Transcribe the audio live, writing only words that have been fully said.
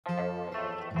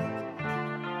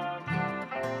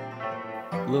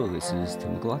Hello, this is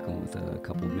Tim McLaughlin with a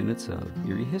couple of minutes of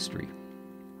Erie history.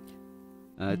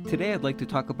 Today I'd like to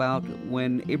talk about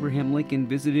when Abraham Lincoln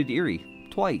visited Erie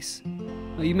twice.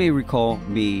 You may recall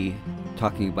me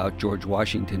talking about George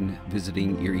Washington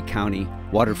visiting Erie County,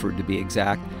 Waterford to be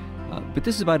exact, but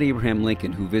this is about Abraham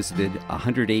Lincoln, who visited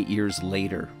 108 years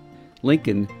later.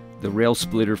 Lincoln, the rail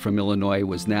splitter from Illinois,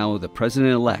 was now the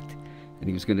president-elect, and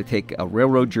he was going to take a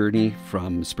railroad journey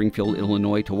from Springfield,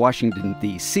 Illinois to Washington,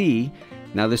 D.C.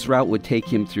 Now this route would take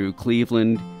him through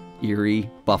Cleveland, Erie,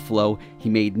 Buffalo. He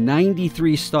made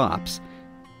 93 stops,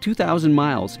 2,000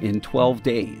 miles in 12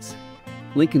 days.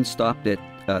 Lincoln stopped at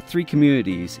 3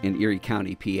 communities in Erie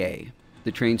County, PA.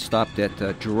 The train stopped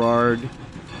at Girard,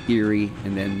 Erie,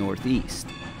 and then Northeast.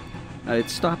 It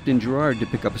stopped in Girard to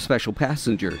pick up a special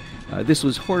passenger. This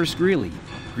was Horace Greeley.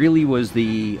 Greeley was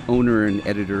the owner and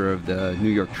editor of the New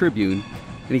York Tribune,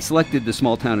 and he selected the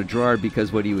small town of Girard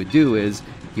because what he would do is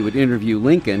he would interview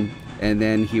Lincoln, and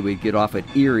then he would get off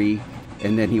at Erie,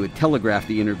 and then he would telegraph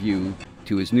the interview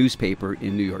to his newspaper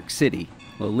in New York City.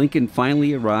 Well, Lincoln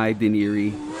finally arrived in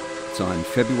Erie. It's on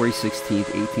February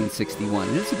 16th, 1861.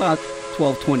 And it's about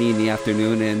 12:20 in the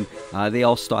afternoon, and they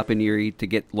all stop in Erie to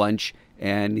get lunch,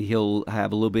 and he'll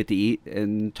have a little bit to eat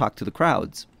and talk to the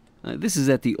crowds. This is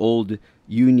at the old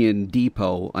Union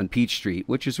Depot on Peach Street,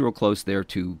 which is real close there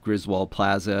to Griswold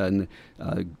Plaza and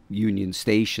Union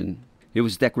Station. It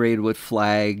was decorated with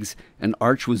flags. An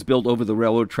arch was built over the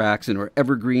railroad tracks, and there were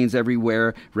evergreens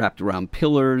everywhere, wrapped around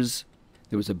pillars.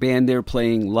 There was a band there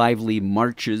playing lively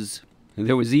marches, and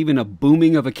there was even a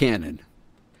booming of a cannon.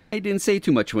 He didn't say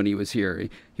too much when he was here.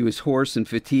 He was hoarse and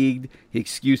fatigued. He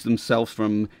excused himself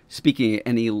from speaking at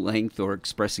any length or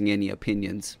expressing any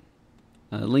opinions.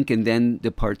 Lincoln then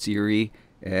departs Erie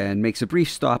and makes a brief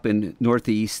stop in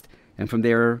Northeast, and from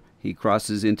there he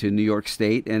crosses into New York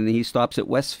State, and he stops at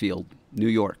Westfield, New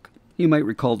York. You might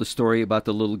recall the story about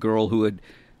the little girl who had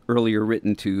earlier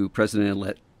written to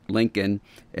President Lincoln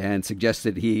and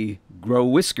suggested he grow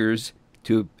whiskers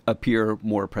to appear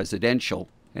more presidential.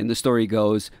 And the story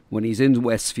goes, when he's in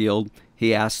Westfield,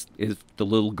 he asks if the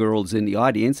little girl's in the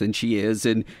audience, and she is,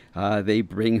 and they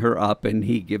bring her up, and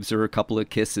he gives her a couple of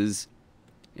kisses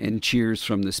and cheers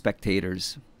from the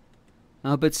spectators.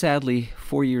 But sadly,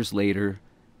 4 years later,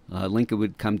 Lincoln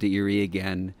would come to Erie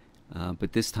again,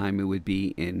 but this time it would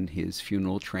be in his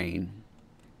funeral train.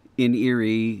 In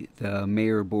Erie, the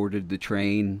mayor boarded the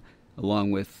train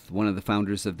along with one of the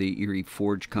founders of the Erie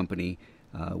Forge Company,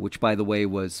 which, by the way,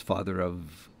 was father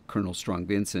of Colonel Strong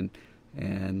Vincent,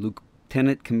 and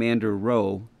Lieutenant Commander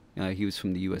Rowe. He was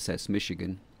from the USS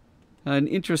Michigan. An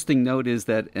interesting note is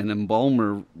that an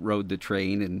embalmer rode the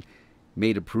train and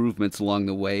made improvements along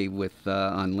the way with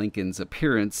on Lincoln's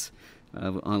appearance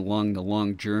along the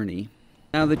long journey.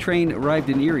 Now, the train arrived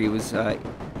in Erie. It was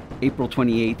April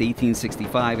 28,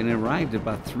 1865, and it arrived at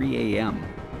about 3 a.m.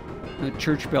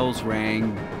 Church bells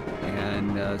rang,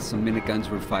 and some minute guns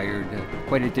were fired.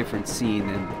 Quite a different scene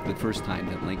than the first time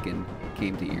that Lincoln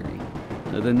came to Erie.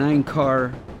 The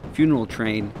 9-car funeral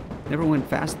train never went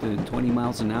faster than 20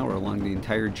 miles an hour along the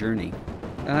entire journey.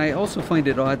 I also find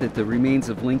it odd that the remains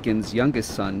of Lincoln's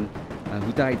youngest son,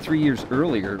 who died 3 years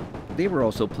earlier, they were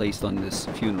also placed on this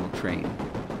funeral train.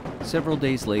 Several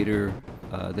days later,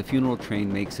 the funeral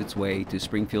train makes its way to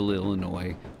Springfield,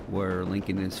 Illinois, where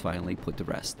Lincoln is finally put to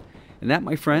rest. And that,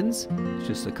 my friends, is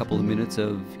just a couple of minutes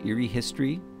of Erie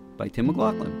history by Tim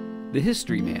McLaughlin, the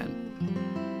History Man.